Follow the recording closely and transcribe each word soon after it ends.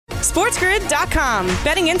SportsGrid.com.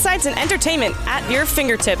 Betting insights and entertainment at your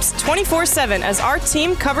fingertips 24/7 as our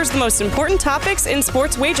team covers the most important topics in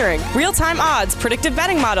sports wagering. Real-time odds, predictive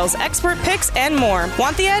betting models, expert picks, and more.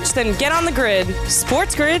 Want the edge? Then get on the grid.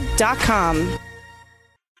 SportsGrid.com.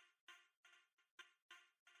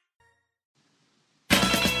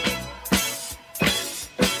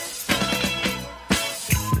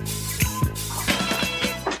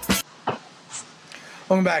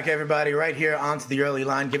 Welcome back, everybody. Right here onto the early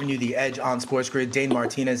line, giving you the edge on Sports Grid. Dane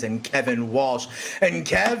Martinez and Kevin Walsh. And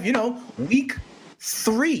Kev, week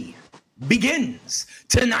 3 begins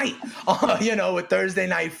tonight. With Thursday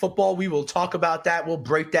night football, we will talk about that. We'll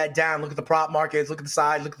break that down. Look at the prop markets, look at the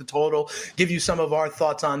side, look at the total, give you some of our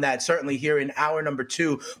thoughts on that, certainly here in hour number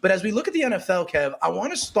 2. But as we look at the NFL, Kev, I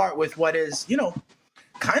want to start with what is,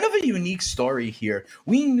 kind of a unique story here.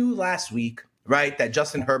 We knew last week, right, that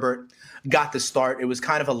Justin Herbert got the start. It was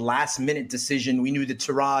kind of a last-minute decision. We knew that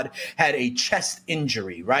Tyrod had a chest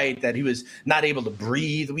injury, right, that he was not able to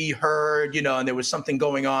breathe, we heard, and there was something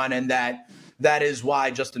going on, and that is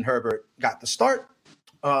why Justin Herbert got the start.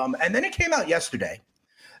 And then it came out yesterday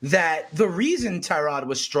that the reason Tyrod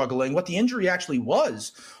was struggling, what the injury actually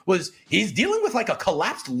was he's dealing with like a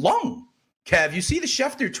collapsed lung. Kev, you see the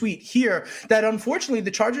Schefter tweet here that unfortunately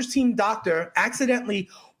the Chargers team doctor accidentally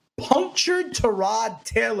punctured Tyrod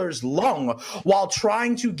Taylor's lung while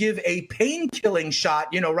trying to give a pain-killing shot,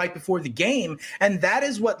 right before the game. And that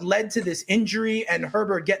is what led to this injury and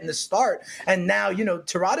Herbert getting the start. And now,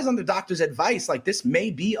 Tyrod is under doctor's advice. Like, this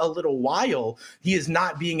may be a little while. He is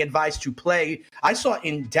not being advised to play. I saw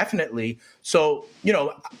indefinitely. So,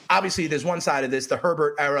 obviously there's one side of this, the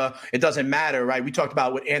Herbert era. It doesn't matter, right? We talked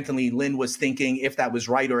about what Anthony Lynn was thinking, if that was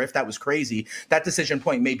right or if that was crazy. That decision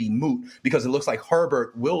point may be moot because it looks like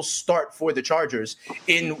Herbert will start for the Chargers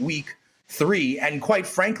in week 3. And quite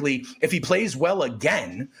frankly, if he plays well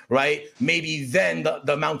again, right, maybe then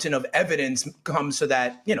the mountain of evidence comes so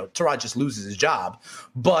that, Tyrod just loses his job.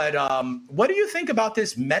 But what do you think about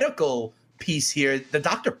this medical piece here? The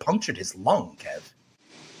doctor punctured his lung, Kev.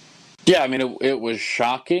 Yeah, I mean, it was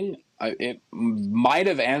shocking. It might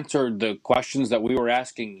have answered the questions that we were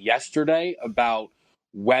asking yesterday about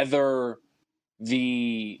whether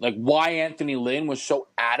why Anthony Lynn was so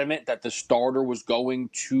adamant that the starter was going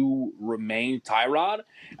to remain Tyrod.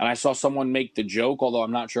 And I saw someone make the joke, although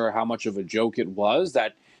I'm not sure how much of a joke it was,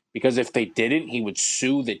 that because if they didn't, he would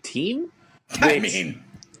sue the team. I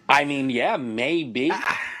mean, yeah, maybe.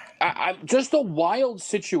 I just a wild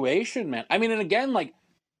situation, man. I mean, and again, like,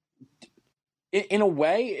 in a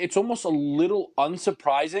way, it's almost a little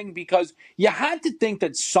unsurprising because you had to think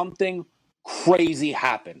that something crazy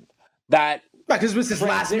happened. That because it was this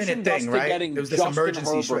last minute thing, right? It was this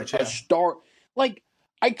emergency stretch. A start. Like,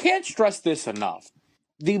 I can't stress this enough.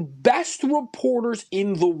 The best reporters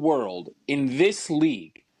in the world in this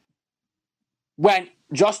league went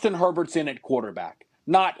Justin Herbert's in at quarterback.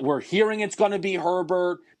 Not we're hearing it's going to be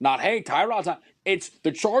Herbert. Not, hey, Tyrod's not. It's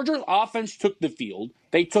the Chargers offense took the field.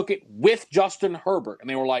 They took it with Justin Herbert. And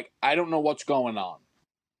they were like, I don't know what's going on.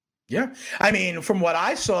 Yeah. I mean, from what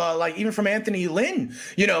I saw, like even from Anthony Lynn,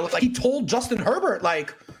 like he told Justin Herbert,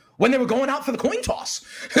 like when they were going out for the coin toss,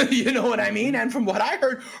 you know what I mean? And from what I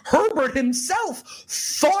heard, Herbert himself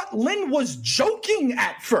thought Lynn was joking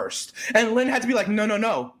at first. And Lynn had to be like,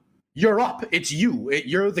 no. You're up. It's you.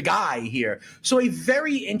 You're the guy here. So a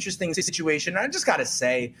very interesting situation. I just got to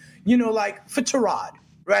say, like for Tyrod,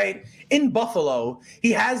 right? In Buffalo,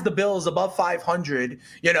 he has the Bills above 500,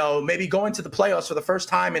 maybe going to the playoffs for the first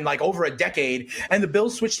time in like over a decade. And the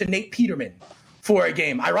Bills switched to Nate Peterman for a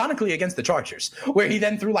game, ironically against the Chargers, where he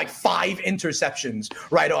then threw like 5 interceptions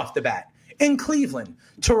right off the bat. In Cleveland,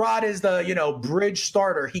 Tyrod is the, bridge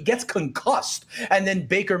starter. He gets concussed, and then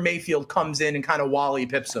Baker Mayfield comes in and kind of Wally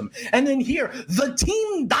pips him. And then here, the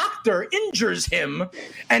team doctor injures him,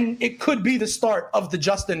 and it could be the start of the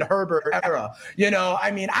Justin Herbert era.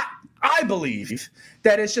 I believe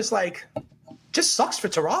that it's just sucks for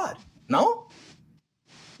Tyrod, no?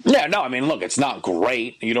 Yeah, no, I mean, look, it's not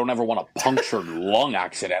great. You don't ever want a punctured lung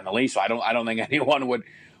accidentally, so I don't think anyone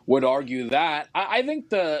would argue that. I think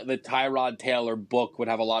the Tyrod Taylor book would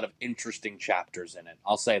have a lot of interesting chapters in it.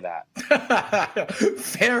 I'll say that.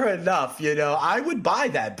 Fair enough. I would buy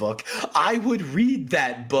that book. I would read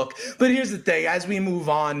that book. But here's the thing. As we move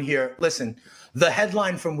on here, listen, the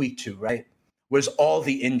headline from week 2, right, was all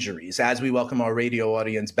the injuries as we welcome our radio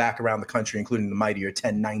audience back around the country, including the mightier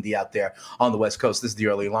 1090 out there on the West Coast. This is the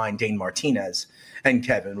early line, Dane Martinez and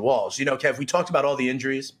Kevin Walsh. Kev, we talked about all the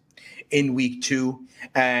injuries in week 2,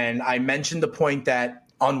 and I mentioned the point that,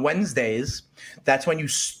 on Wednesdays, that's when you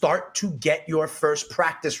start to get your first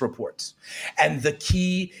practice reports. And the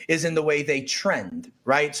key is in the way they trend,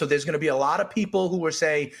 right? So there's going to be a lot of people who will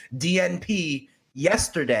say DNP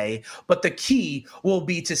yesterday, but the key will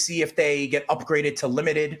be to see if they get upgraded to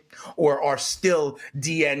limited or are still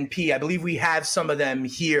DNP. I believe we have some of them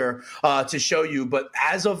here to show you, but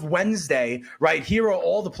as of Wednesday, right, here are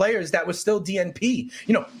all the players that were still DNP.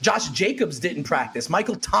 You know, Josh Jacobs didn't practice.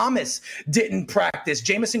 Michael Thomas didn't practice.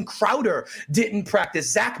 Jamison Crowder didn't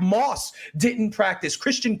practice. Zach Moss didn't practice.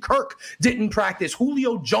 Christian Kirk didn't practice.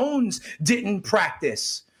 Julio Jones didn't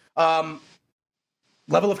practice. Level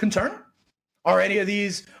of concern? Are any of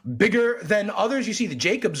these bigger than others? You see the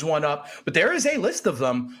Jacobs one up, but there is a list of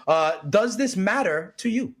them. Does this matter to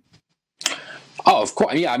you? Oh, of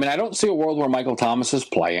course. Yeah, I mean, I don't see a world where Michael Thomas is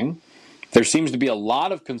playing. There seems to be a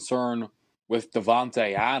lot of concern with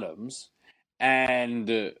Devontae Adams.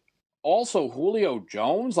 And also Julio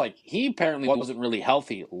Jones, like, he apparently wasn't really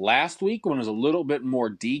healthy last week when it was a little bit more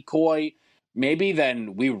decoy maybe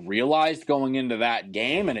than we realized going into that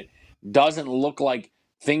game. And it doesn't look like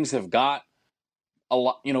things have got a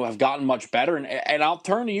lot, have gotten much better. And I'll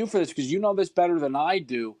turn to you for this because you know this better than I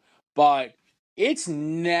do, but it's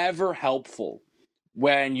never helpful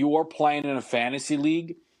when you're playing in a fantasy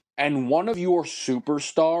league and one of your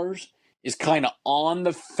superstars is kind of on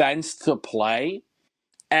the fence to play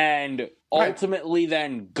and ultimately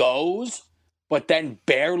then goes, but then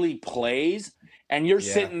barely plays. And you're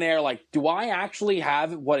sitting there like, do I actually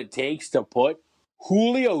have what it takes to put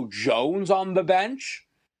Julio Jones on the bench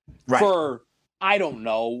for, I don't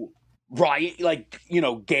know, right? Like,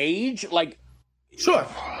 Gage, like. Sure.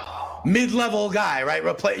 Mid-level guy, right?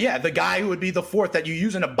 The guy who would be the fourth that you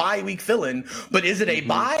use in a bye week fill-in. But is it a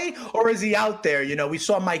bye or is he out there? We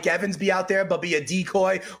saw Mike Evans be out there, but be a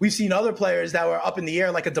decoy. We've seen other players that were up in the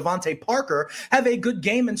air, like a Devontae Parker, have a good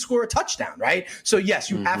game and score a touchdown, right? So yes,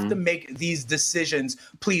 you have to make these decisions.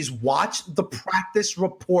 Please watch the practice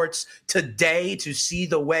reports today to see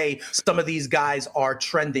the way some of these guys are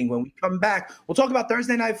trending. When we come back, we'll talk about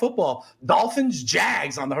Thursday Night Football. Dolphins,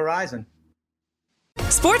 Jags on the horizon.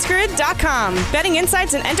 SportsGrid.com. Betting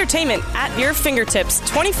insights and entertainment at your fingertips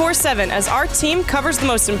 24/7 as our team covers the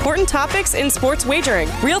most important topics in sports wagering.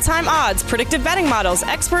 Real-time odds, predictive betting models,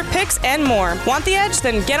 expert picks, and more. Want the edge?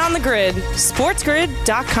 Then get on the grid.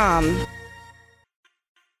 SportsGrid.com.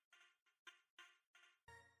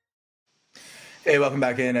 Hey, welcome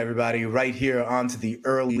back in, everybody. Right here onto the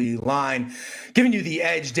early line. Giving you the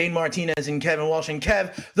edge, Dane Martinez and Kevin Walsh. And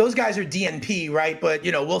Kev, those guys are DNP, right? But,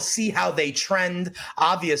 we'll see how they trend.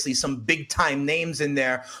 Obviously, some big-time names in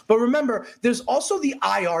there. But remember, there's also the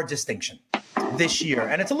IR distinction this year.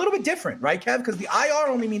 And it's a little bit different, right, Kev? Because the IR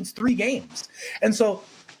only means 3 games. And so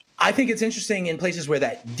I think it's interesting in places where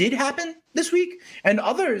that did happen this week and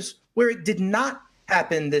others where it did not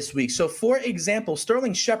happened this week. So, for example,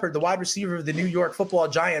 Sterling Shepard, the wide receiver of the New York Football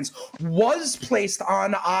Giants, was placed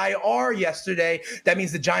on IR yesterday. That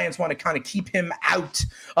means the Giants want to kind of keep him out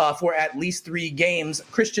for at least 3 games.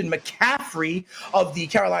 Christian McCaffrey of the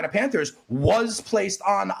Carolina Panthers was placed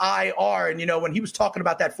on IR. And, when he was talking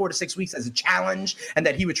about that 4 to 6 weeks as a challenge and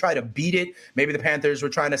that he would try to beat it, maybe the Panthers were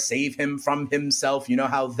trying to save him from himself. You know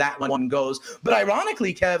how that one goes. But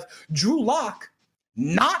ironically, Kev, Drew Lock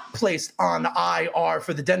not placed on IR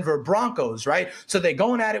for the Denver Broncos, right? So they're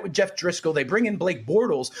going at it with Jeff Driscoll. They bring in Blake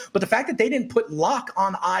Bortles. But the fact that they didn't put Locke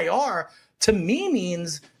on IR, to me,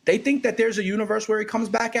 means they think that there's a universe where he comes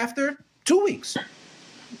back after 2 weeks.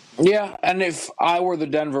 Yeah, and if I were the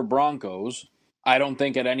Denver Broncos, I don't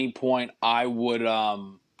think at any point I would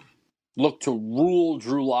look to rule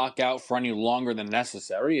Drew Lock out for any longer than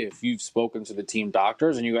necessary. If you've spoken to the team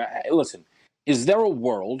doctors and you go, hey, listen, is there a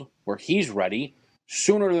world where he's ready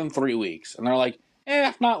sooner than 3 weeks? And they're like,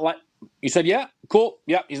 if not, you said, yeah, cool.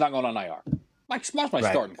 Yeah, he's not going on IR. Like, that's my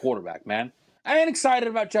starting quarterback, man. I ain't excited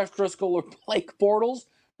about Jeff Driscoll or Blake Bortles.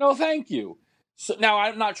 No, thank you. So now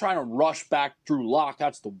I'm not trying to rush back Drew Lock.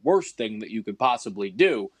 That's the worst thing that you could possibly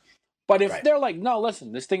do. But if they're like, no,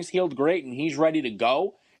 listen, this thing's healed great and he's ready to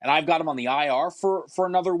go, and I've got him on the IR for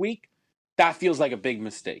another week, that feels like a big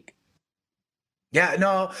mistake. Yeah,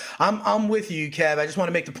 no, I'm with you, Kev. I just want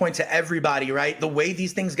to make the point to everybody, right? The way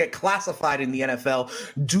these things get classified in the NFL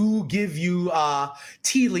do give you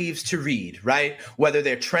tea leaves to read, right? Whether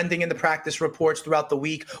they're trending in the practice reports throughout the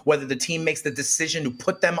week, whether the team makes the decision to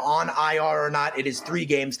put them on IR or not, it is 3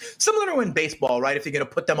 games. Similar to in baseball, right? If you're going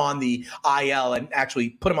to put them on the IL and actually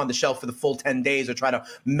put them on the shelf for the full 10 days or try to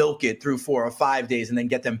milk it through 4 or 5 days and then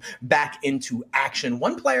get them back into action.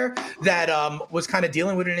 One player that was kind of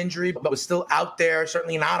dealing with an injury but was still out there,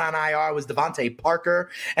 certainly not on IR, was Devontae Parker,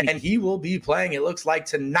 and he will be playing, it looks like,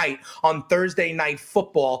 tonight on Thursday Night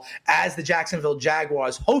Football as the Jacksonville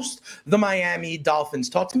Jaguars host the Miami Dolphins.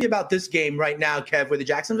 Talk to me about this game right now, Kev, where the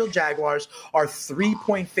Jacksonville Jaguars are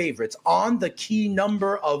 3-point favorites on the key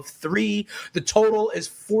number of 3. The total is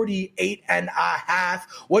 48.5.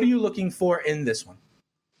 What are you looking for in this one?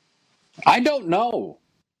 I don't know.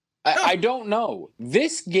 I don't know.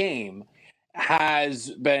 This game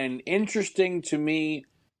has been interesting to me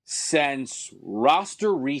since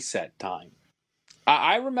roster reset time.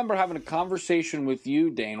 I remember having a conversation with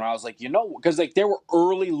you, Dane, where I was like, because there were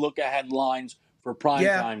early look-ahead lines for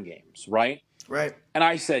primetime games, right? Right. And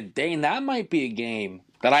I said, Dane, that might be a game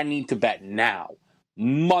that I need to bet now,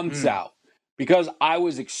 months out, because I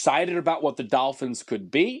was excited about what the Dolphins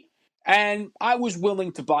could be, and I was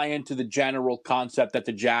willing to buy into the general concept that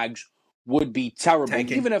the Jags would be terrible,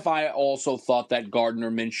 even if I also thought that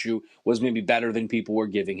Gardner Minshew was maybe better than people were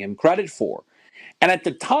giving him credit for. And at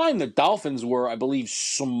the time, the Dolphins were, I believe,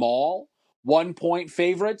 small, 1-point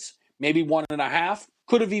favorites, maybe 1.5,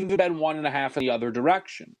 could have even been 1.5 in the other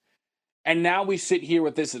direction. And now we sit here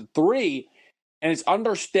with this at 3, and it's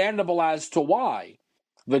understandable as to why.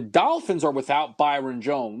 The Dolphins are without Byron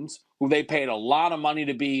Jones, who they paid a lot of money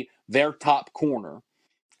to be their top corner.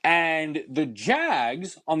 And the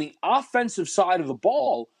Jags, on the offensive side of the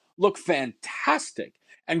ball, look fantastic.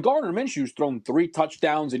 And Gardner Minshew's thrown 3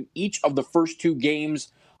 touchdowns in each of the first 2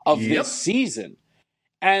 games of this season.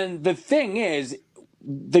 And the thing is,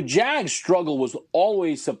 the Jags' struggle was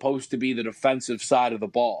always supposed to be the defensive side of the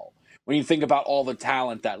ball. When you think about all the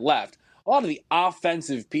talent that left, a lot of the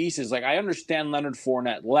offensive pieces, I understand Leonard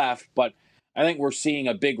Fournette left, but I think we're seeing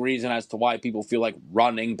a big reason as to why people feel like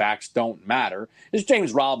running backs don't matter is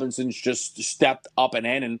James Robinson's just stepped up and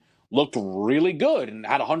in and looked really good and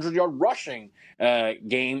had a 100-yard rushing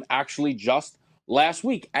game actually just last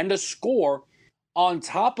week and a score on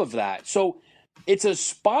top of that. So it's a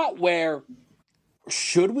spot where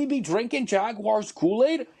should we be drinking Jaguars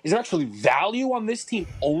Kool-Aid? Is there actually value on this team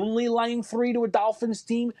only laying 3 to a Dolphins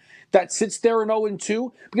team that sits there in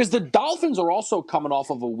 0-2? Because the Dolphins are also coming off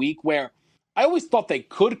of a week where I always thought they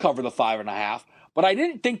could cover the 5.5, but I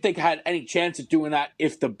didn't think they had any chance of doing that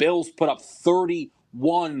if the Bills put up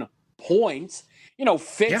 31 points.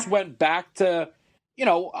 Fitz went back to,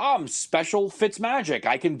 I'm special Fitz magic.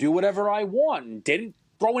 I can do whatever I want. And didn't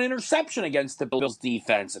throw an interception against the Bills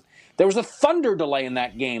defense. There was a thunder delay in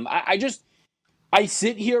that game. I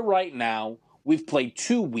sit here right now. We've played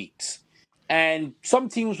 2 weeks. And some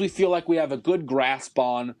teams we feel like we have a good grasp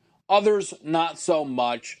on. Others, not so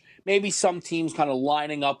much. Maybe some teams kind of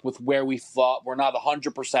lining up with where we thought we're not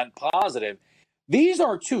 100% positive. These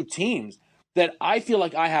are 2 teams that I feel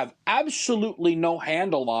like I have absolutely no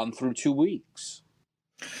handle on through 2 weeks.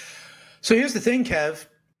 So here's the thing, Kev.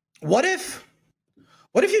 What if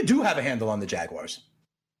you do have a handle on the Jaguars?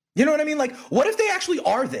 You know what I mean? What if they actually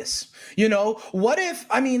are this? What if,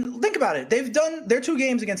 think about it. They've done their 2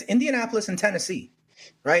 games against Indianapolis and Tennessee,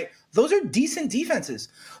 right? Those are decent defenses.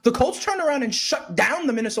 The Colts turned around and shut down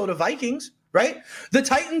the Minnesota Vikings, right? The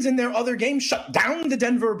Titans in their other game shut down the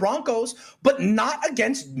Denver Broncos, but not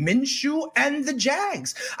against Minshew and the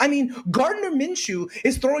Jags. Gardner Minshew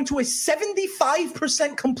is throwing to a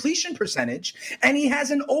 75% completion percentage, and he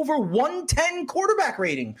has an over 110 quarterback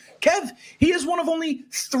rating. Kev, he is one of only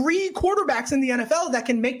 3 quarterbacks in the NFL that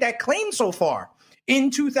can make that claim so far in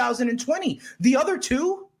 2020. The other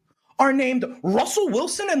 2 are named Russell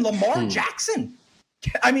Wilson and Lamar Jackson.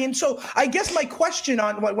 So I guess my question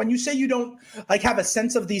on when you say you don't have a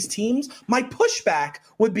sense of these teams, my pushback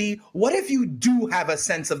would be, what if you do have a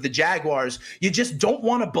sense of the Jaguars? You just don't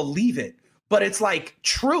want to believe it, but it's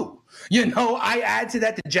true. I add to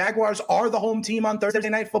that the Jaguars are the home team on Thursday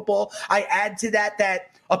Night Football. I add to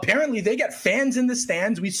that apparently they get fans in the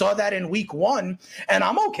stands. We saw that in week 1, and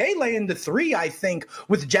I'm okay laying the 3, I think,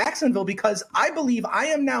 with Jacksonville, because I believe I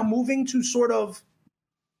am now moving to sort of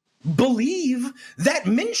believe that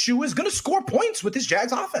Minshew is going to score points with this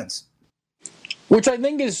Jags offense. Which I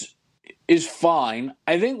think is fine.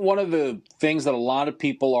 I think one of the things that a lot of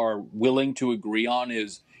people are willing to agree on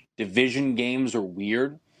is division games are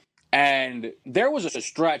weird. And there was a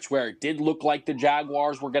stretch where it did look like the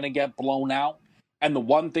Jaguars were going to get blown out. And the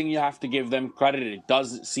one thing you have to give them credit, it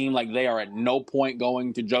doesn't seem like they are at no point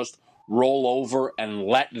going to just roll over and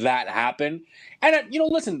let that happen. And,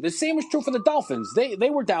 listen, the same is true for the Dolphins. They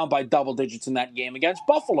were down by double digits in that game against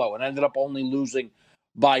Buffalo and ended up only losing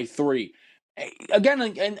by 3. Again,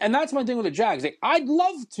 and that's my thing with the Jags. I'd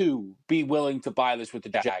love to be willing to buy this with the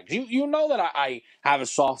Jags. You know that I have a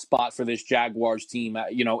soft spot for this Jaguars team,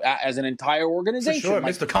 as an entire organization. For sure,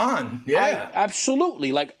 Mr. Khan. Yeah.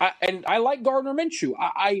 Absolutely. I like Gardner Minshew.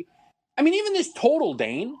 I mean, even this total,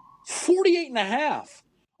 Dane, 48.5.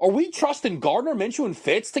 Are we trusting Gardner Minshew and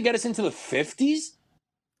Fitz to get us into the 50s?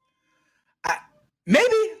 Maybe,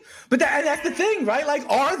 but that's the thing, right? Like,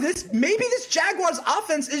 maybe this Jaguars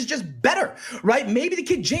offense is just better, right? Maybe the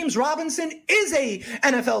kid James Robinson is a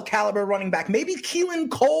NFL caliber running back. Maybe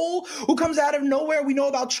Keelan Cole, who comes out of nowhere. We know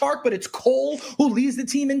about Chark, but it's Cole who leads the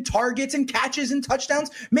team in targets and catches and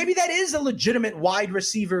touchdowns. Maybe that is a legitimate wide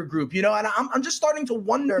receiver group, and I'm just starting to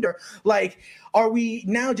wonder, like, are we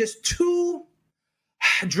now just too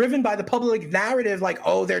driven by the public narrative, like,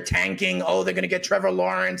 oh, they're tanking, oh, they're going to get Trevor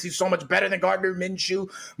Lawrence, he's so much better than Gardner Minshew.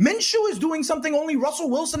 Minshew is doing something only Russell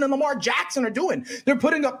Wilson and Lamar Jackson are doing. They're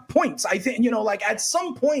putting up points. I think, like, at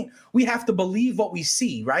some point, we have to believe what we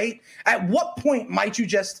see, right? At what point might you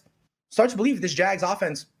just start to believe this Jags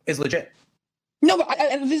offense is legit? No, but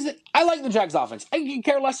I like the Jags offense. I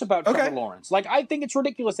care less about Trevor Lawrence. Like, I think it's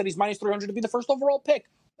ridiculous that he's minus 300 to be the first overall pick.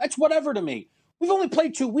 That's whatever to me. We've only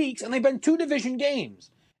played 2 weeks, and they've been 2 division games.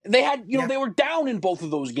 They had, they were down in both of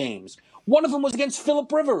those games. One of them was against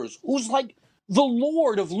Phillip Rivers, who's like the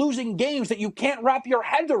lord of losing games that you can't wrap your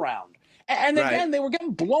head around. And again, they were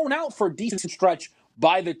getting blown out for a decent stretch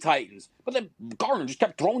by the Titans. But then Gardner just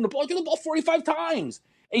kept throwing the ball. He threw the ball 45 times.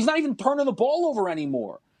 He's not even turning the ball over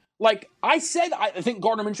anymore. Like I said, I think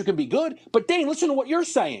Gardner Minshew can be good. But Dane, listen to what you're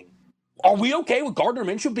saying. Are we okay with Gardner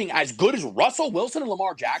Minshew being as good as Russell Wilson and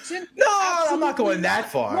Lamar Jackson? No, absolutely. I'm not going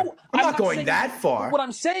that far. No, I'm not going that far. What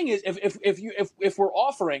I'm saying is, if we're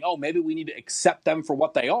offering, maybe we need to accept them for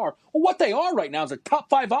what they are. Well, what they are right now is a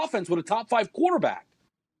top 5 offense with a top 5 quarterback.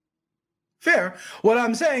 Fair. What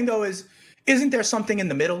I'm saying though is, isn't there something in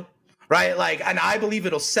the middle? Right? Like, and I believe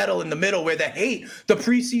it'll settle in the middle where the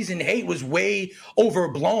preseason hate was way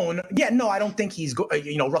overblown. Yeah, no, I don't think he's,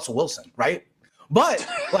 Russell Wilson, right? But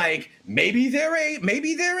like maybe they're in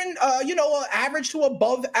average to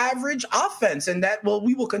above average offense, and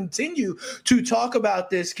we will continue to talk about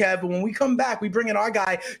this, Kev. But when we come back, we bring in our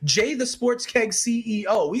guy Jay, the Sports Keg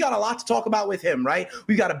CEO. We got a lot to talk about with him, right?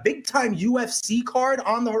 We got a big time UFC card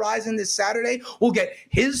on the horizon this Saturday. We'll get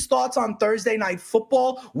his thoughts on Thursday Night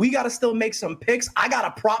Football. We got to still make some picks. I got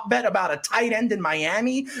a prop bet about a tight end in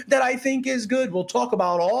Miami that I think is good. We'll talk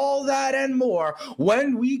about all that and more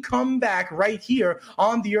when we come back right here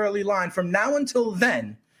on the early line. From now until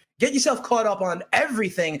then, get yourself caught up on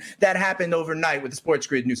everything that happened overnight with the Sports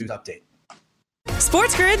Grid News Update.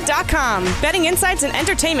 SportsGrid.com. Betting insights and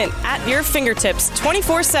entertainment at your fingertips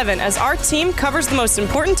 24/7 as our team covers the most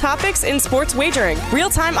important topics in sports wagering.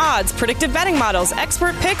 Real-time odds, predictive betting models,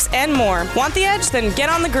 expert picks, and more. Want the edge? Then get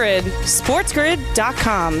on the grid.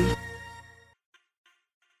 SportsGrid.com.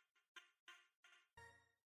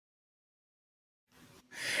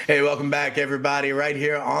 Hey, welcome back, everybody. Right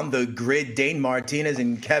here on the grid, Dane Martinez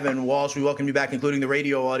and Kevin Walsh. We welcome you back, including the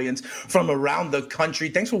radio audience from around the country.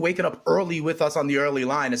 Thanks for waking up early with us on the early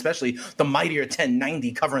line, especially the mightier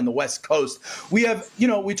 1090 covering the West Coast. We have,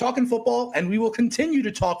 we're talking football, and we will continue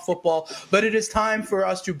to talk football, but it is time for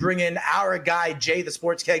us to bring in our guy, Jay, the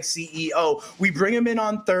Sports Keg CEO. We bring him in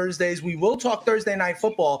on Thursdays. We will talk Thursday Night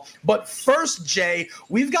Football, but first, Jay,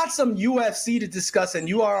 we've got some UFC to discuss, and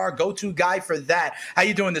you are our go-to guy for that. How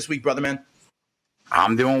you doing this week, brother man?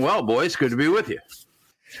 I'm doing well, boys. Good to be with you.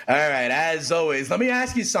 All right, as always, let me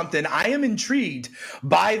ask you something. I am intrigued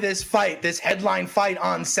by this fight, this headline fight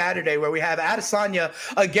on Saturday where we have Adesanya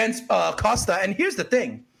against Costa. And here's the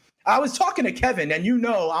thing. I was talking to Kevin, and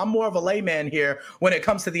I'm more of a layman here when it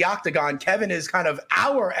comes to the octagon. Kevin is kind of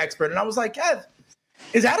our expert. And I was like, Kev,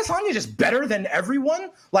 is Adesanya just better than everyone?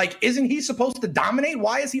 Like, isn't he supposed to dominate?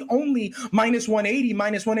 Why is he only minus 180,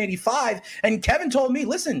 minus 185? And Kevin told me,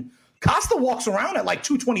 listen, Costa walks around at like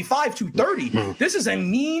 225, 230. This is a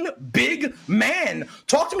mean, big man.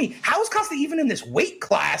 Talk to me. How is Costa even in this weight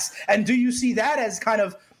class? And do you see that as kind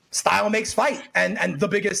of style makes fight? And the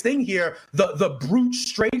biggest thing here, the brute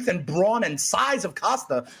strength and brawn and size of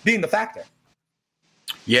Costa being the factor.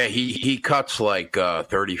 Yeah, he cuts like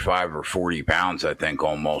 35 or 40 pounds, I think,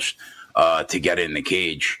 almost, to get in the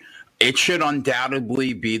cage. It should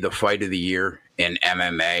undoubtedly be the fight of the year in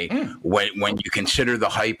MMA when you consider the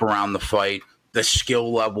hype around the fight, the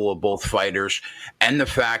skill level of both fighters, and the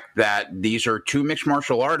fact that these are 2 mixed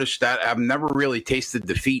martial artists that have never really tasted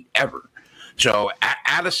defeat ever. So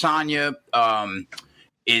Adesanya,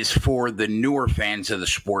 is for the newer fans of the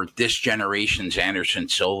sport, this generation's Anderson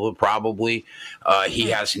Silva, probably. He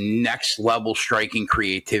has next level striking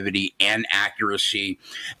creativity and accuracy.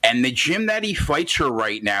 And the gym that he fights for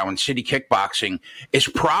right now in City Kickboxing is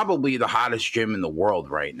probably the hottest gym in the world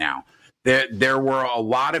right now. There were a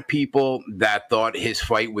lot of people that thought his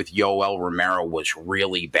fight with Yoel Romero was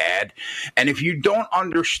really bad. And if you don't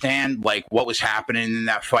understand like what was happening in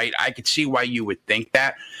that fight, I could see why you would think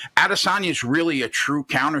that. Adesanya is really a true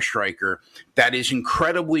counter striker that is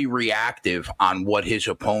incredibly reactive on what his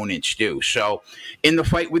opponents do. So in the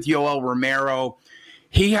fight with Yoel Romero,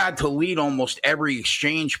 he had to lead almost every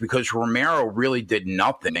exchange because Romero really did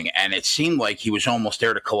nothing. And it seemed like he was almost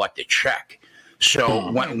there to collect a check.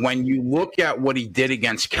 So when you look at what he did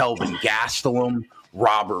against Kelvin Gastelum,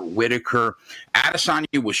 Robert Whitaker,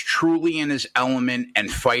 Adesanya was truly in his element and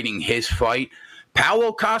fighting his fight.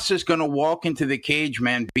 Paulo Costa is going to walk into the cage,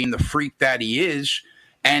 man, being the freak that he is,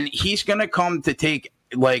 and he's going to come to take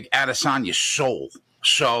like Adesanya's soul.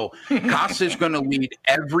 So Costa is going to lead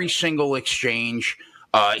every single exchange.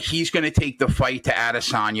 He's going to take the fight to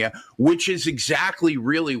Adesanya, which is exactly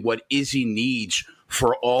really what Izzy needs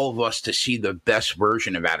for all of us to see the best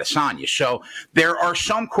version of Adesanya. So there are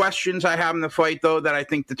some questions I have in the fight, though, that I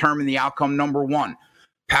think determine the outcome. Number one,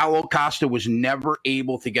 Paulo Costa was never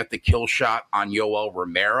able to get the kill shot on Yoel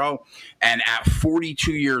Romero. And at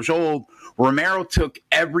 42 years old, Romero took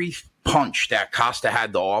every punch that Costa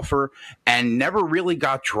had to offer and never really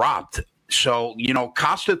got dropped. So,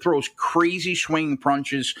 Costa throws crazy swinging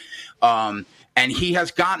punches, and he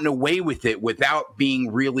has gotten away with it without being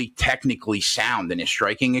really technically sound in his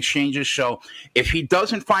striking exchanges. So if he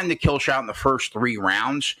doesn't find the kill shot in the first 3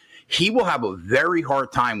 rounds, he will have a very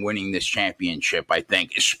hard time winning this championship, I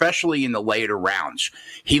think, especially in the later rounds.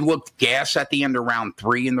 He looked gas at the end of round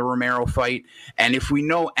 3 in the Romero fight. And if we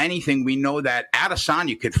know anything, we know that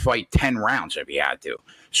Adesanya could fight 10 rounds if he had to.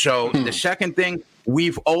 So the second thing,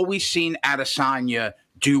 we've always seen Adesanya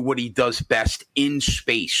do what he does best in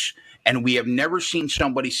space. And we have never seen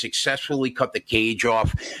somebody successfully cut the cage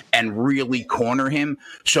off and really corner him.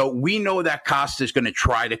 So we know that Costa is going to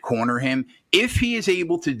try to corner him. If he is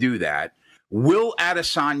able to do that, will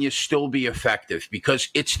Adesanya still be effective? Because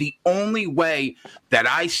it's the only way that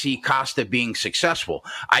I see Costa being successful.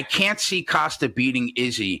 I can't see Costa beating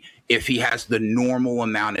Izzy if he has the normal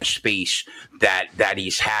amount of space that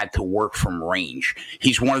he's had to work from range.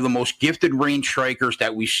 He's one of the most gifted range strikers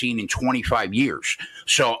that we've seen in 25 years.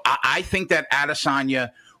 So I think that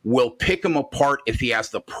Adesanya will pick him apart if he has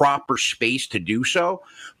the proper space to do so.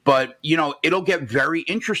 But, it'll get very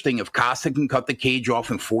interesting if Costa can cut the cage off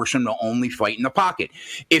and force him to only fight in the pocket.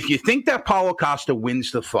 If you think that Paulo Costa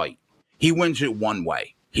wins the fight, he wins it one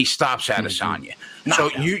way. He stops Adesanya. So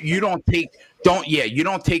you don't take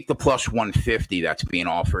the plus 150 that's being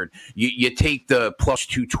offered. You take the plus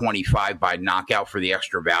 225 by knockout for the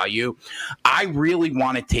extra value. I really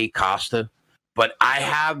want to take Costa, but I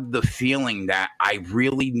have the feeling that I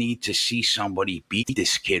really need to see somebody beat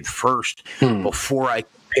this kid first before I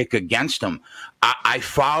pick against him. I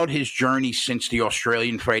followed his journey since the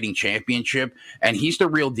Australian Fighting Championship, and he's the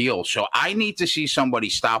real deal. So I need to see somebody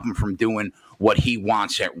stop him from doing what he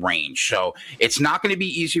wants at range. So it's not going to be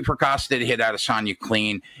easy for Costa to hit Adesanya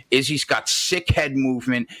clean. Izzy's got sick head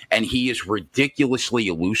movement, and he is ridiculously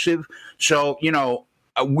elusive. So,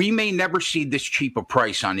 we may never see this cheap a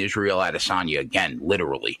price on Israel Adesanya again,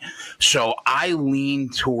 literally. So I lean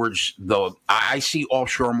towards I see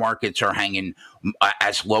offshore markets are hanging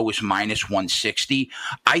as low as minus 160.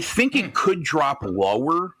 I think it could drop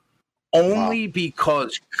lower only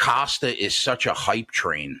because Costa is such a hype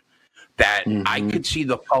train that I could see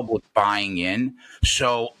the public buying in.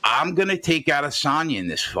 So I'm going to take Adesanya in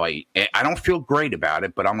this fight. I don't feel great about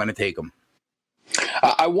it, but I'm going to take him.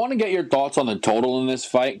 I want to get your thoughts on the total in this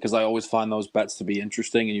fight because I always find those bets to be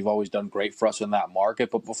interesting, and you've always done great for us in that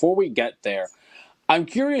market. But before we get there, I'm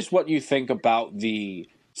curious what you think about the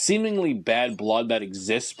seemingly bad blood that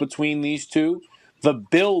exists between these two. The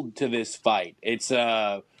build to this fight, it's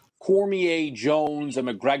a Cormier, Jones, and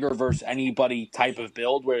McGregor versus anybody type of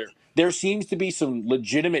build where there seems to be some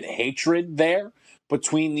legitimate hatred there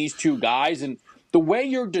between these two guys. And the way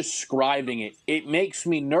you're describing it, it makes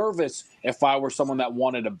me nervous if I were someone that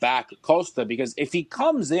wanted to back Costa, because if he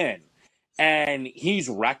comes in and he's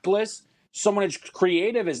reckless, someone as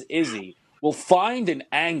creative as Izzy will find an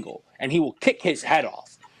angle and he will kick his head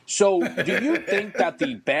off. So do you think that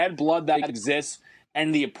the bad blood that exists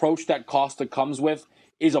and the approach that Costa comes with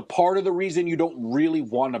is a part of the reason you don't really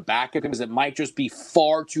want to back it, because it might just be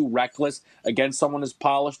far too reckless against someone as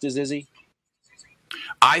polished as Izzy?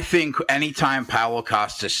 I think anytime Paulo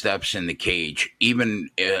Costa steps in the cage, even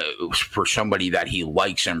for somebody that he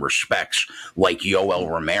likes and respects, like Yoel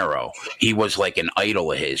Romero, he was like an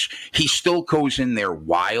idol of his. He still goes in there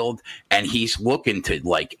wild, and he's looking to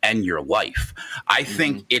like end your life. I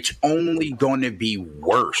think it's only going to be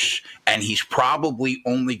worse, and he's probably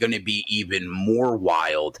only going to be even more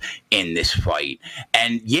wild in this fight.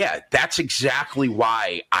 And yeah, that's exactly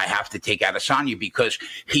why I have to take Adesanya, because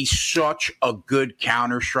he's such a good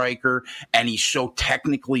counter striker and he's so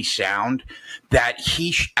technically sound that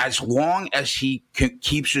as long as he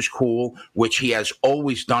keeps his cool, which he has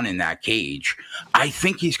always done in that cage, I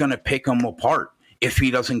think he's going to pick him apart if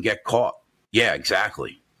he doesn't get caught. Yeah,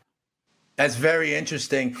 exactly. That's very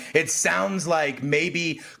interesting. It sounds like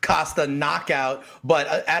maybe Costa knockout, but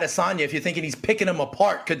Adesanya, if you're thinking he's picking him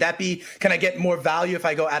apart, can I get more value if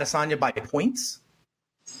I go Adesanya by points?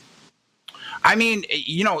 I mean,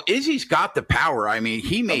 Izzy's got the power. I mean,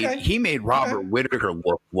 he made Robert Whittaker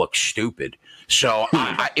look stupid. So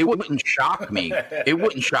it wouldn't shock me. It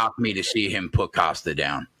wouldn't shock me to see him put Costa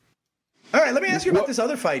down. All right, let me ask you about this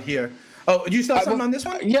other fight here. Oh, do you still have something on this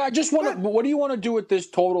one? Yeah, I just want to. What do you want to do with this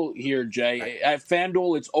total here, Jay? At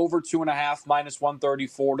FanDuel, it's over 2.5 minus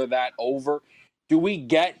 134 to that over. Do we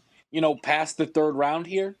get past the third round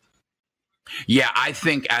here? Yeah, I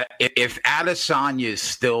think if Adesanya is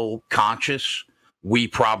still conscious, we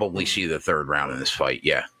probably see the third round in this fight.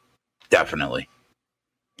 Yeah, definitely.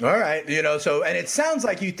 All right, and it sounds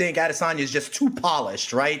like you think Adesanya is just too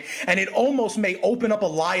polished, right? And it almost may open up a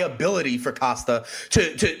liability for Costa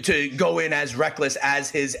to go in as reckless as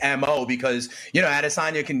his MO, because,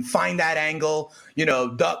 Adesanya can find that angle,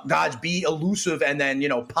 duck, dodge, be elusive, and then,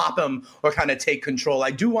 pop him or kind of take control. I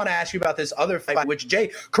do want to ask you about this other fight, which, Jay,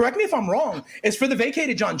 correct me if I'm wrong, is for the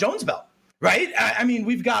vacated John Jones belt, right? I mean,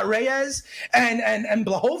 we've got Reyes and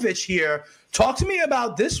Blachowicz here. Talk to me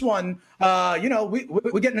about this one.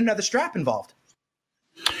 We're getting another strap involved.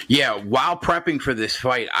 Yeah, while prepping for this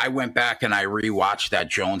fight, I went back and I rewatched that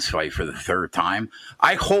Jones fight for the third time.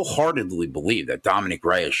 I wholeheartedly believe that Dominic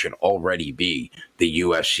Reyes should already be the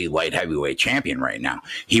UFC light heavyweight champion right now.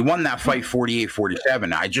 He won that fight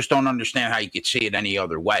 48-47. I just don't understand how you could see it any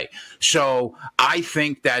other way. So I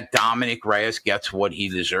think that Dominic Reyes gets what he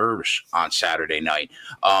deserves on Saturday night.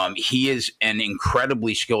 He is an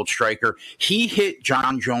incredibly skilled striker. He hit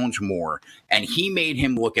John Jones more, and he made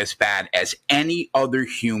him look as bad as any other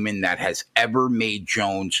human that has ever made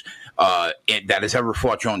Jones, that has ever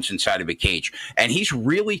fought Jones inside of a cage. And he's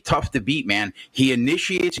really tough to beat, man. He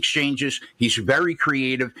initiates exchanges. He's very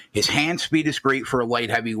creative. His hand speed is great for a light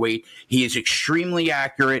heavyweight. He is extremely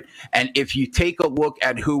accurate. And if you take a look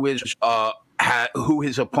at who his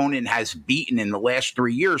opponent has beaten in the last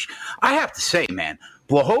 3 years, I have to say, man,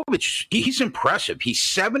 Blachowicz, he's impressive. He's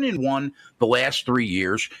 7-1 the last 3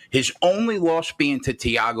 years. His only loss being to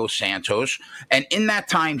Thiago Santos. And in that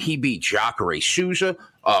time, he beat Jacare Souza,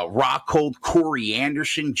 Rockhold, Corey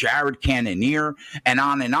Anderson, Jared Cannonier, and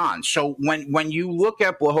on and on. So when you look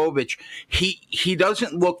at Blachowicz, he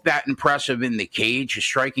doesn't look that impressive in the cage. His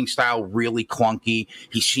striking style really clunky.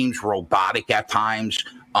 He seems robotic at times.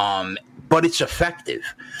 But it's effective.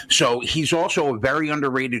 So he's also a very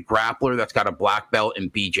underrated grappler that's got a black belt in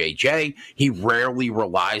BJJ. He rarely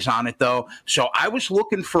relies on it, though. So I was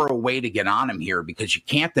looking for a way to get on him here, because you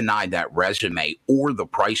can't deny that resume or the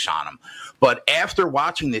price on him. But after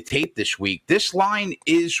watching the tape this week, this line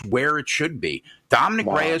is where it should be. Dominic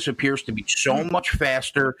Reyes appears to be so much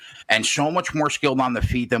faster and so much more skilled on the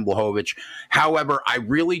feet than Blachowicz. However, I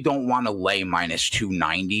really don't want to lay minus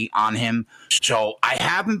 290 on him. So I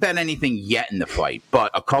haven't bet anything yet in the fight,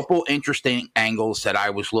 but a couple interesting angles that I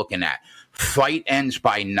was looking at. Fight ends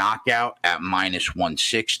by knockout at minus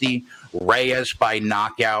 160. Reyes by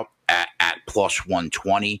knockout at plus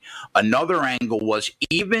 120. Another angle was,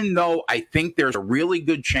 even though I think there's a really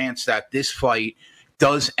good chance that this fight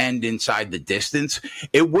does end inside the distance,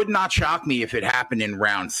 it would not shock me if it happened in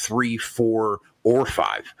round 3, 4, or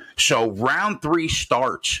 5. So round 3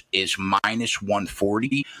 starts is minus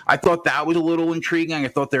 140. I thought that was a little intriguing. I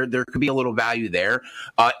thought there could be a little value there.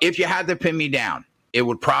 If you had to pin me down, it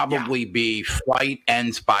would probably be fight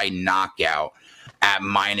ends by knockout at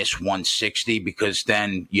minus 160, because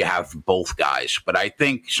then you have both guys. But I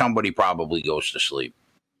think somebody probably goes to sleep.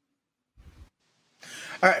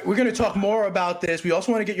 All right, we're going to talk more about this. We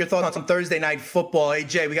also want to get your thoughts on Thursday Night Football. Hey,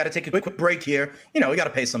 Jay, we got to take a quick break here. You know, we got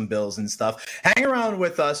to pay some bills and stuff. Hang around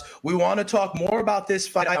with us. We want to talk more about this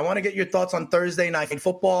fight. I want to get your thoughts on Thursday Night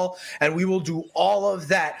Football, and we will do all of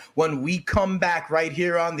that when we come back right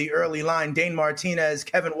here on the early line. Dane Martinez,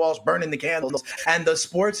 Kevin Walsh burning the candles, and the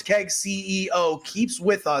Sports Keg CEO keeps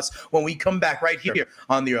with us when we come back right here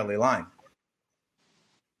on the early line.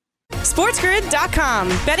 SportsGrid.com.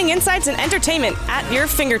 Betting insights and entertainment at your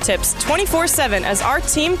fingertips 24/7 as our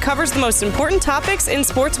team covers the most important topics in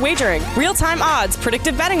sports wagering. Real-time odds,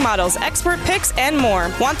 predictive betting models, expert picks, and more.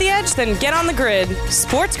 Want the edge? Then get on the grid.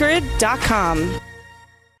 SportsGrid.com.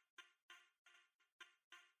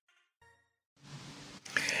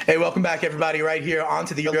 Hey, welcome back, everybody, right here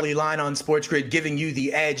onto the early line on Sports Grid, giving you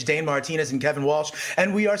the edge. Dane Martinez and Kevin Walsh.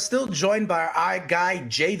 And we are still joined by our guy,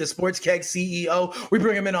 Jay, the Sports Keg CEO. We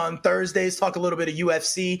bring him in on Thursdays, talk a little bit of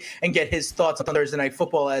UFC, and get his thoughts on Thursday Night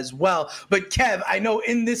Football as well. But, Kev, I know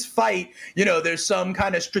in this fight, you know, there's some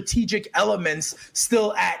kind of strategic elements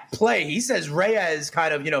still at play. He says Reyes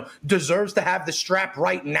kind of, you know, deserves to have the strap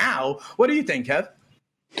right now. What do you think, Kev?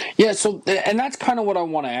 Yeah, so, and that's kind of what I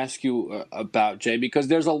want to ask you about, Jay, because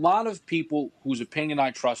there's a lot of people whose opinion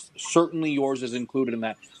I trust, certainly yours is included in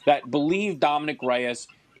that believe Dominic Reyes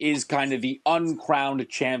is kind of the uncrowned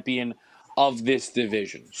champion of this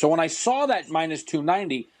division. So when I saw that minus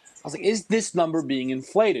 290, I was like, is this number being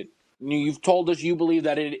inflated? You've told us you believe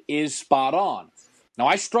that it is spot on. Now,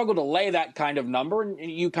 I struggle to lay that kind of number, and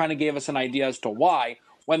you kind of gave us an idea as to why.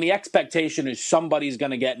 When the expectation is somebody's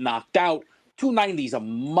going to get knocked out, 290 is a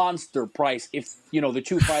monster price if, you know, the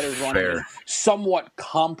two fighters run at somewhat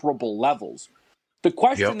comparable levels. The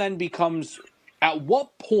question then becomes, at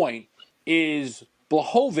what point is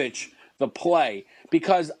Blachowicz the play?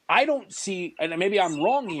 Because I don't see, and maybe I'm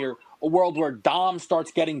wrong here, a world where Dom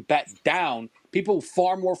starts getting bet down. People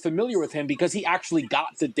far more familiar with him because he actually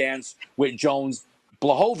got to dance with Jones.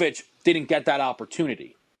 Blachowicz didn't get that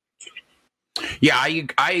opportunity. Yeah,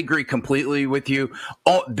 I agree completely with you.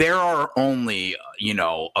 Oh, there are only, you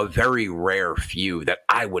know, a very rare few that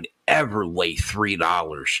I would ever lay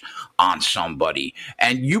 $3 on somebody.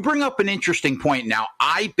 And you bring up an interesting point. Now,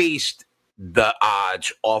 I based the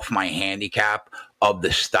odds off my handicap of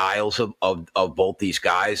the styles of both these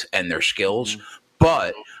guys and their skills. Mm-hmm.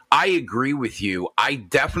 But I agree with you. I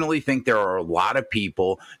definitely think there are a lot of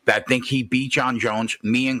people that think he beat John Jones,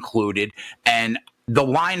 me included, and the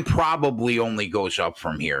line probably only goes up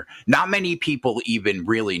from here. Not many people even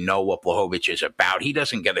really know what Blachowicz is about. He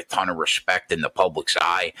doesn't get a ton of respect in the public's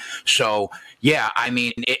eye. So, yeah, I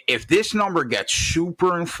mean, if this number gets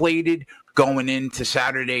super inflated going into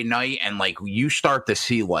Saturday night and, like, you start to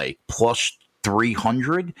see, like, plus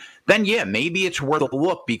 300, then, yeah, maybe it's worth a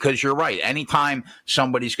look because you're right. Anytime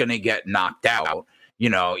somebody's going to get knocked out, you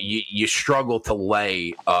know, you struggle to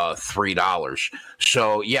lay $3.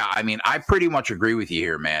 So, yeah, I mean, I pretty much agree with you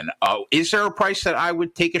here, man. Is there a price that I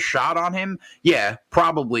would take a shot on him? Yeah,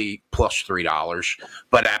 probably plus $3.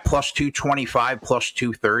 But at plus 225, plus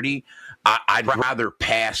 230, I'd rather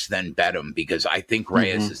pass than bet him because I think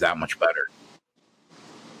Reyes is that much better.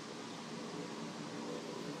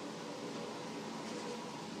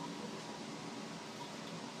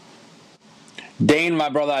 Dane, my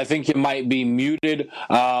brother, I think you might be muted,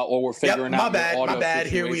 or we're figuring out your audio my bad.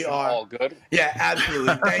 situation. Here we are. All good? Yeah,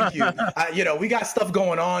 absolutely. Thank you. You know, we got stuff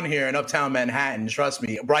going on here in Uptown Manhattan, trust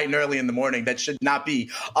me, bright and early in the morning that should not be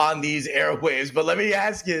on these airwaves. But let me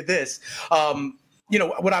ask you this. You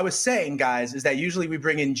know, what I was saying, guys, is that usually we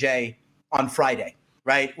bring in Jay on Friday,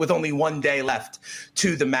 right, with only one day left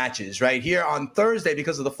to the matches, right, here on Thursday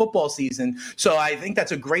because of the football season. So I think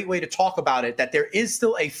that's a great way to talk about it, that there is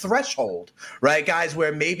still a threshold, right, guys,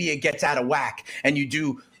 where maybe it gets out of whack and you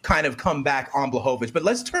do kind of come back on Blachowicz. But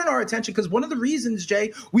let's turn our attention, because one of the reasons,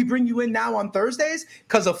 Jay, we bring you in now on Thursdays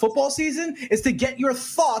because of football season is to get your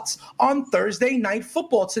thoughts on Thursday Night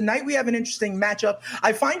Football. Tonight we have an interesting matchup.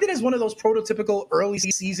 I find it as one of those prototypical early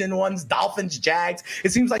season ones, Dolphins, Jags.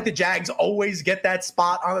 It seems like the Jags always get that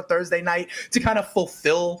spot on a Thursday night to kind of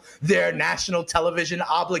fulfill their national television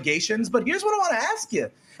obligations. But here's what I want to ask you,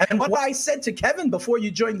 and what I said to Kevin before you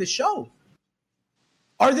joined the show.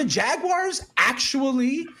 Are the Jaguars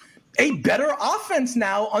actually a better offense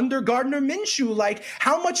now under Gardner Minshew? Like,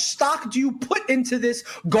 how much stock do you put into this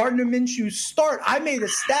Gardner Minshew start? I made a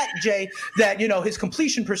stat, Jay, that, you know, his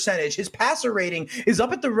completion percentage, his passer rating is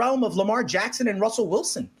up at the realm of Lamar Jackson and Russell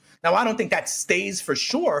Wilson. Now, I don't think that stays for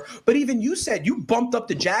sure, but even you said you bumped up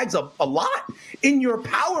the Jags a lot in your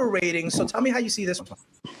power rating. So tell me how you see this one.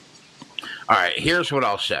 All right, here's what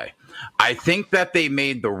I'll say. I think that they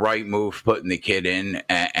made the right move putting the kid in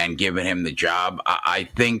and giving him the job. I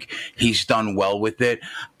think he's done well with it.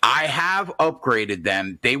 I have upgraded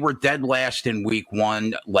them. They were dead last in week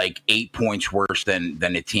 1, like 8 points worse than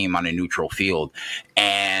a team on a neutral field.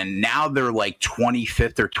 And now they're like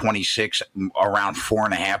 25th or 26th, around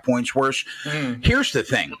 4.5 points worse. Here's the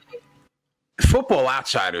thing. Football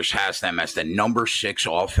Outsiders has them as the number 6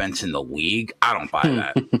 offense in the league. I don't buy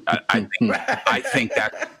that.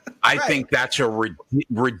 I think that's a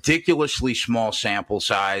ridiculously small sample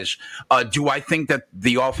size. Do I think that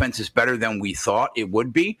the offense is better than we thought it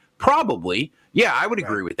would be? Probably. Yeah, I would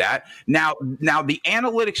agree with that. Now the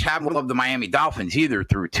analytics haven't loved the Miami Dolphins either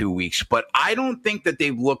through 2 weeks, but I don't think that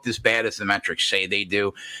they've looked as bad as the metrics say they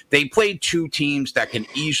do. They played 2 teams that can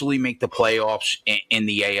easily make the playoffs in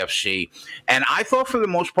the AFC, and I thought for the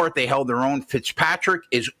most part they held their own. Fitzpatrick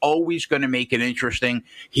is always going to make it interesting.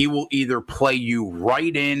 He will either play you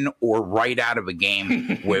right in or right out of a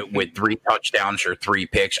game with 3 touchdowns or 3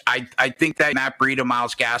 picks. I think that Matt Breida,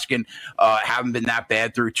 Myles Gaskin haven't been that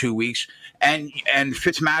bad through 2 weeks. And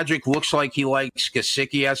Fitzmagic looks like he likes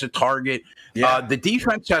Gesicki as a target. Yeah. The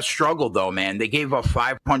defense has struggled, though, man. They gave up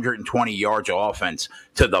 520 yards of offense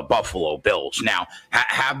to the Buffalo Bills. Now,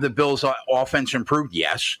 have the Bills' offense improved?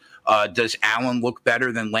 Yes. Does Allen look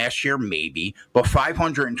better than last year? Maybe. But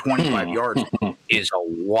 525 yards is a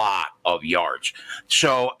lot of yards.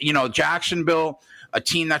 So, Jacksonville, a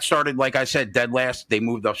team that started, like I said, dead last, they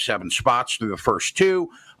moved up 7 spots through the first 2.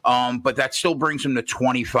 But that still brings them to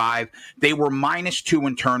 25. They were -2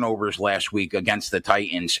 in turnovers last week against the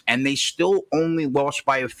Titans, and they still only lost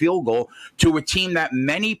by a field goal to a team that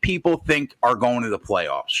many people think are going to the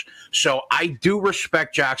playoffs. So I do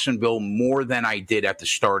respect Jacksonville more than I did at the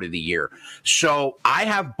start of the year. So I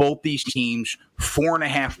have both these teams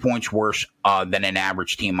 4.5 points worse than an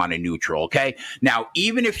average team on a neutral, okay? Now,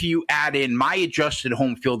 even if you add in my adjusted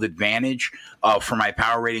home field advantage for my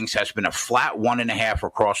power ratings has been a flat 1.5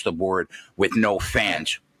 across the board with no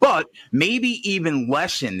fans. But maybe even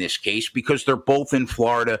less in this case because they're both in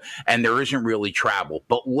Florida and there isn't really travel.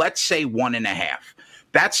 But let's say 1.5.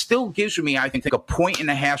 That still gives me, I think,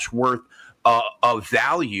 1.5 worth of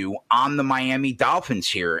value on the Miami Dolphins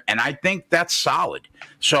here, and I think that's solid.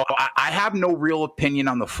 So I have no real opinion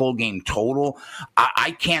on the full game total.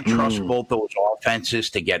 I can't trust both those offenses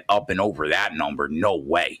to get up and over that number. No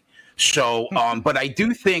way. So, but I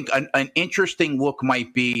do think an interesting look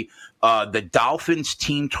might be the Dolphins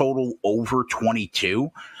team total over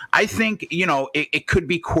 22. I think, it could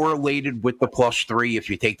be correlated with the +3 if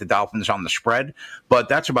you take the Dolphins on the spread, but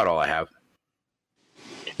that's about all I have.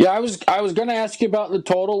 Yeah, I was going to ask you about the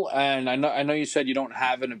total, and I know you said you don't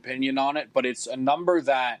have an opinion on it, but it's a number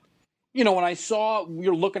that, when I saw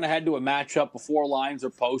you're looking ahead to a matchup before lines are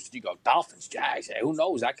posted, you go, Dolphins, Jags, hey, who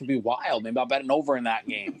knows? That could be wild. Maybe I'll bet an over in that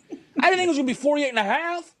game. I didn't think it was going to be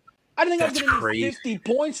 48.5. I didn't think it was going to be 50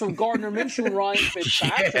 points from Gardner Minshew and Ryan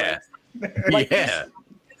Fitzpatrick.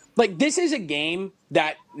 This is a game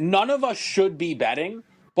that none of us should be betting,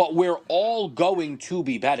 but we're all going to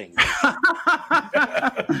be betting.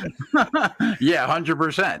 Yeah,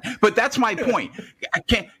 100%. But that's my point.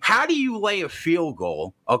 How do you lay a field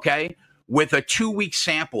goal, okay, with a 2-week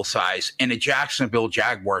sample size in a Jacksonville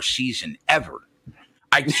Jaguars season ever?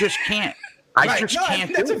 I just can't. I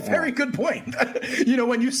think that's a very good point.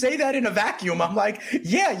 When you say that in a vacuum, I'm like,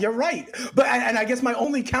 yeah, you're right. But and I guess my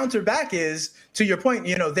only counter back is to your point.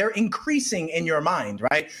 They're increasing in your mind,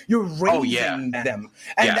 right? You're raising them,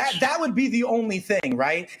 and that would be the only thing,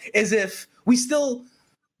 right? Is if we still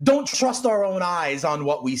don't trust our own eyes on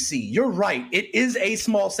what we see. You're right. It is a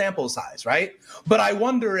small sample size, right? But I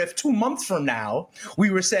wonder if 2 months from now we're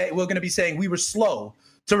going to be saying we were slow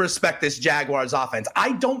to respect this Jaguars offense.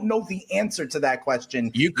 I don't know the answer to that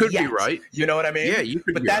question. You could be right. You know what I mean? Yeah, you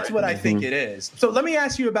could But be that's right. what I think it is. So let me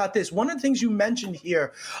ask you about this. One of the things you mentioned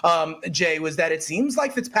here, Jay, was that it seems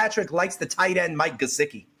like Fitzpatrick likes the tight end Mike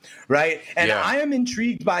Gesicki, right? And I am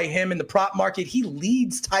intrigued by him in the prop market. He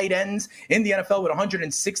leads tight ends in the NFL with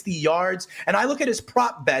 160 yards. And I look at his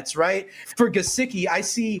prop bets, right? For Gesicki, I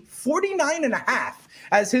see 49.5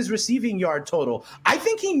 as his receiving yard total. I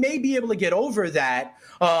think he may be able to get over that.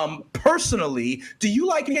 Personally, do you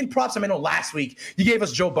like any props? I mean, last week you gave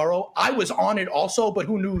us Joe Burrow. I was on it also, but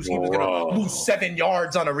who knew he was going to lose 7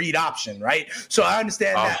 yards on a read option, right? So I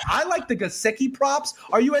understand that. I like the Gesicki props.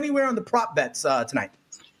 Are you anywhere on the prop bets tonight?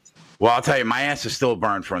 Well, I'll tell you, my ass is still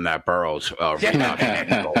burned from that Burrows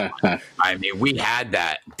reduction. I mean, we had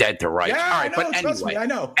that dead to rights. Yeah, all right, I know, trust me, I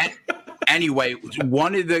know. Anyway,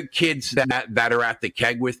 one of the kids that are at the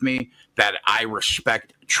keg with me that I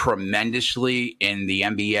respect tremendously in the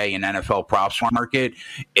NBA and NFL props market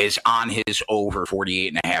is on his over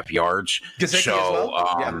 48.5 yards.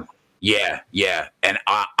 So, yeah. And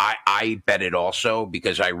I bet it also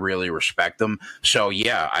because I really respect him. So,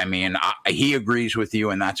 yeah, I mean, he agrees with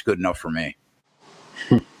you, and that's good enough for me.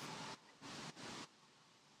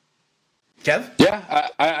 Kev? Yeah,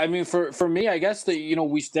 I mean, for me, I guess that,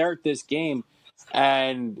 we stare at this game,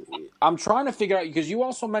 and I'm trying to figure out, because you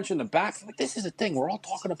also mentioned the back. Like, this is the thing. We're all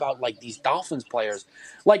talking about, like, these Dolphins players.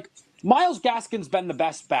 Like, Myles Gaskin's been the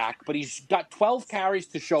best back, but he's got 12 carries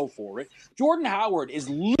to show for it. Jordan Howard is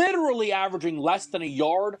literally averaging less than a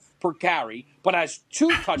yard per carry, but has 2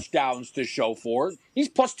 touchdowns to show for it. He's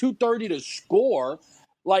plus 230 to score.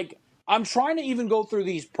 Like, I'm trying to even go through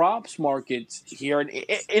these props markets here. And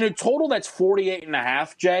in a total that's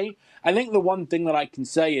 48.5, Jay, I think the one thing that I can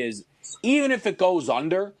say is, even if it goes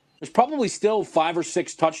under, there's probably still 5 or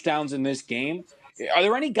 6 touchdowns in this game. Are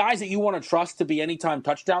there any guys that you want to trust to be anytime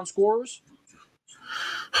touchdown scorers?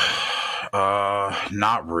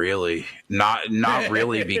 Not really. Not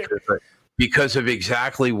really because of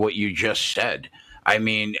exactly what you just said. I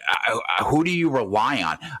mean, who do you rely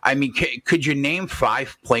on? I mean, could you name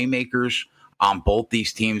 5 playmakers on both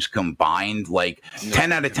these teams combined? Like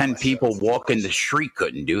 10 out of 10 people walking the street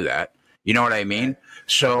couldn't do that. You know what I mean?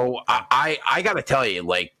 So I got to tell you,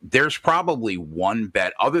 like, there's probably one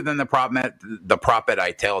bet other than the prop bet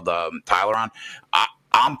I tailed Tyler on.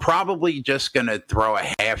 I'm probably just going to throw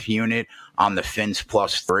a half unit on the Fins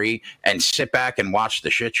 +3 and sit back and watch the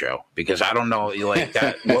shit show because I don't know, like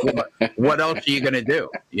that. What else are you going to do?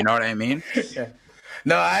 You know what I mean? Yeah.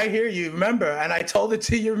 No, I hear you. Remember, and I told it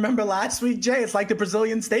to you, remember last week, Jay, it's like the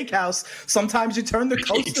Brazilian steakhouse. Sometimes you turn the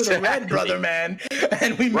coast to the red, brother, man.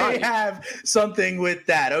 And we may have something with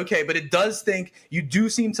that. Okay, but it does think, you do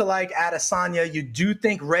seem to like Adesanya. You do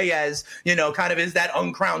think Reyes, kind of is that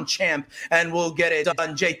uncrowned champ, and we'll get it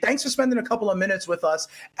done. Jay, thanks for spending a couple of minutes with us.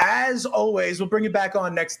 As always, we'll bring you back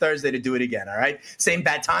on next Thursday to do it again, all right? Same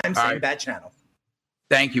bad time, same bad channel.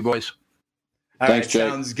 Thank you, boys. All Thanks, right, Jay.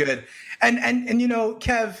 sounds good. And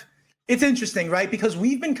Kev, it's interesting, right? Because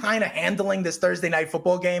we've been kind of handling this Thursday night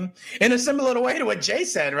football game in a similar way to what Jay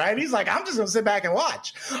said, right? He's like, I'm just going to sit back and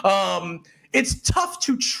watch. It's tough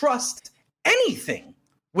to trust anything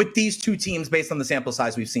with these two teams based on the sample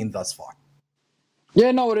size we've seen thus far.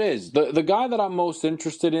 Yeah, no, it is. The guy that I'm most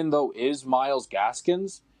interested in, though, is Myles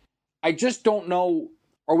Gaskins. I just don't know,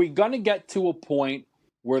 are we going to get to a point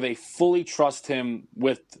where they fully trust him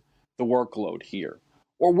with the workload here?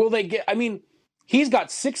 Or will they get, he's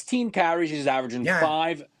got 16 carries. He's averaging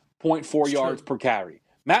 5.4 yards per carry.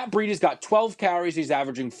 Matt Breida's got 12 carries. He's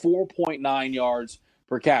averaging 4.9 yards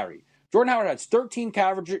per carry. Jordan Howard has 13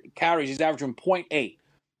 carries. He's averaging 0.8.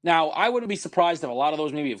 Now, I wouldn't be surprised if a lot of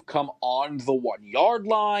those maybe have come on the 1-yard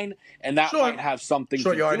line, and that might have something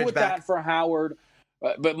to do with that for Howard.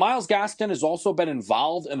 But Myles Gaskin has also been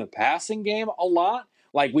involved in the passing game a lot.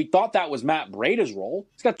 Like, we thought that was Matt Breida's role.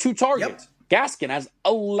 He's got 2 targets. Gaskin has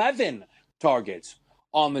 11 targets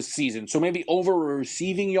on the season. So maybe over a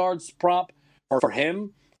receiving yards prop for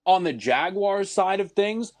him. On the Jaguars side of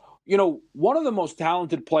things, one of the most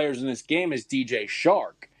talented players in this game is DJ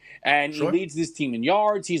Shark. And he leads this team in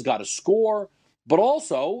yards. He's got a score, but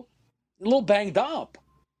also a little banged up.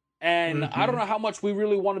 And I don't know how much we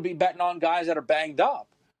really want to be betting on guys that are banged up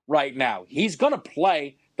right now. He's going to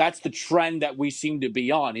play. That's the trend that we seem to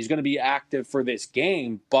be on. He's going to be active for this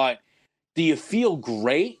game, but do you feel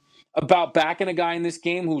great about backing a guy in this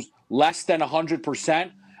game who's less than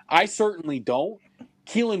 100%? I certainly don't.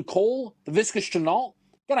 Keelan Cole, the Visca Chenault,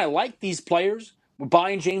 again, I like these players. We're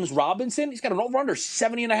buying James Robinson. He's got an over-under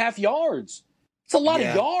 70.5 yards. It's a lot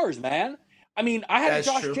of yards, man. I had a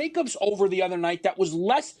Josh Jacobs over the other night that was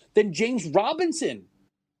less than James Robinson.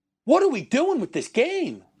 What are we doing with this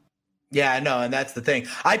game? Yeah, I know, and that's the thing.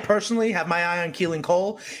 I personally have my eye on Keelan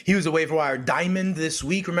Cole. He was a waiver wire diamond this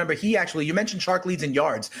week. Remember, you mentioned Shark leads in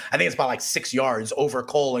yards. I think it's about like 6 yards over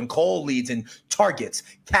Cole, and Cole leads in targets,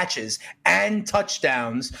 catches, and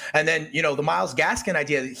touchdowns. And then, the Myles Gaskin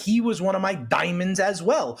idea, he was one of my diamonds as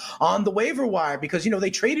well on the waiver wire because, they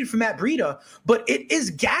traded for Matt Breida, but it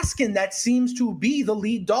is Gaskin that seems to be the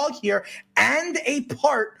lead dog here and a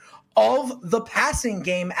part of the passing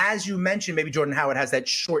game. As you mentioned, maybe Jordan Howard has that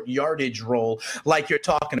short yardage role like you're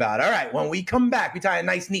talking about. All right, when we come back, we tie a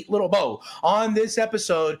nice, neat little bow on this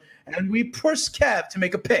episode, and we push Kev to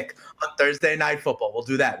make a pick on Thursday Night Football. We'll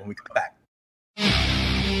do that when we come back.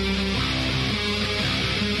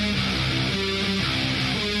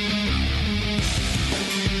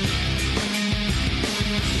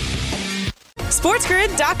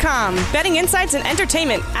 SportsGrid.com. Betting insights and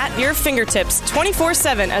entertainment at your fingertips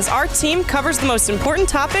 24/7 as our team covers the most important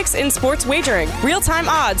topics in sports wagering. Real-time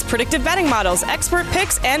odds, predictive betting models, expert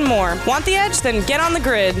picks, and more. Want the edge? Then get on the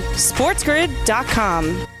grid.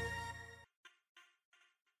 SportsGrid.com.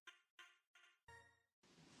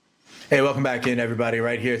 Hey, welcome back in, everybody,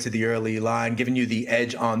 right here to the early line, giving you the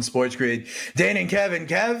edge on Sports Grid. Dane and Kevin.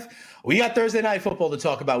 Kev, we got Thursday Night Football to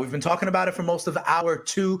talk about. We've been talking about it for most of hour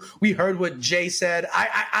two. We heard what Jay said.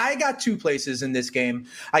 I got two places in this game.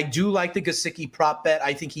 I do like the Gesicki prop bet.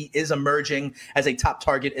 I think he is emerging as a top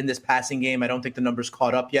target in this passing game. I don't think the number's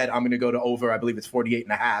caught up yet. I'm going to go to over. I believe it's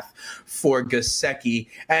 48.5 for Gesicki.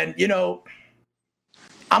 And, you know,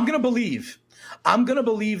 I'm going to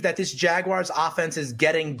believe that this Jaguars offense is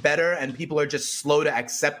getting better and people are just slow to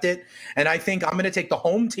accept it. And I think I'm going to take the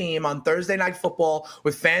home team on Thursday Night Football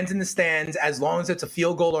with fans in the stands as long as it's a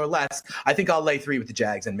field goal or less. I think I'll lay 3 with the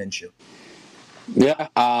Jags and Minshew. Yeah,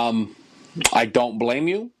 I don't blame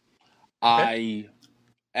you. Okay. I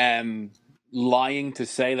am lying to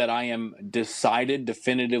say that I am decided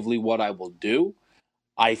definitively what I will do.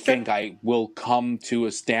 I think I will come to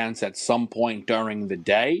a stance at some point during the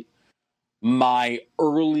day. My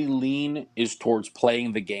early lean is towards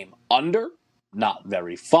playing the game under. Not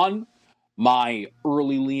very fun. My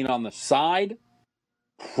early lean on the side,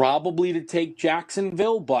 probably to take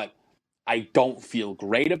Jacksonville, but I don't feel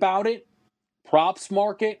great about it. Props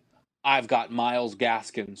market, I've got Myles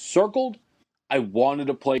Gaskin circled. I wanted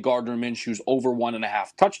to play Gardner Minshew's over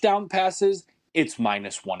 1.5 touchdown passes. It's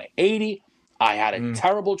minus 180. I had a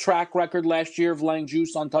terrible track record last year of laying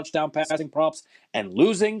juice on touchdown passing props and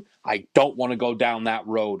losing. I don't want to go down that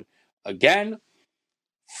road again.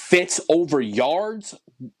 Fitz over yards,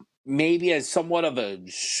 maybe as somewhat of a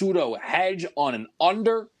pseudo hedge on an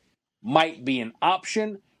under, might be an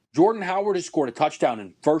option. Jordan Howard has scored a touchdown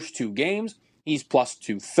in first 2 games. He's plus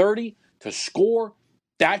 230 to score.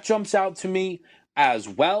 That jumps out to me as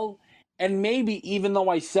well. And maybe, even though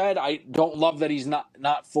I said I don't love that he's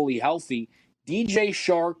not fully healthy, DJ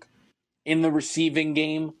Shark in the receiving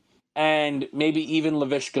game, and maybe even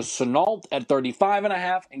Laviska Shenault at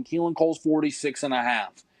 35.5 and Keelan Cole's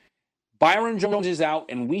 46.5. Byron Jones is out,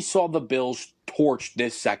 and we saw the Bills torch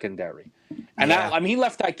this secondary. And he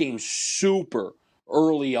left that game super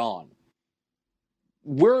early on.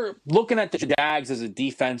 We're looking at the Jags as a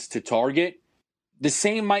defense to target. The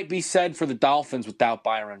same might be said for the Dolphins without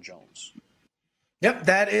Byron Jones. Yep,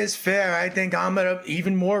 that is fair. I think I'm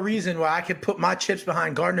even more reason why I could put my chips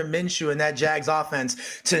behind Gardner Minshew and that Jags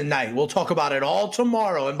offense tonight. We'll talk about it all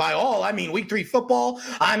tomorrow. And by all, I mean week 3 football.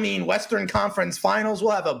 I mean Western Conference Finals.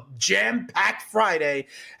 We'll have a jam-packed Friday.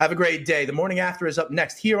 Have a great day. The morning after is up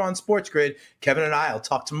next here on Sports Grid. Kevin and I will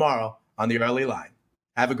talk tomorrow on the early line.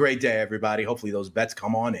 Have a great day, everybody. Hopefully those bets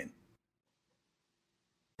come on in.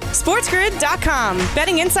 SportsGrid.com.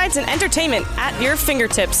 Betting insights and entertainment at your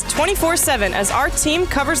fingertips 24/7 as our team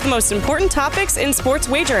covers the most important topics in sports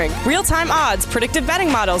wagering. Real-time odds, predictive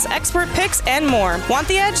betting models, expert picks, and more. Want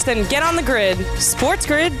the edge? Then get on the grid.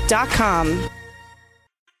 SportsGrid.com.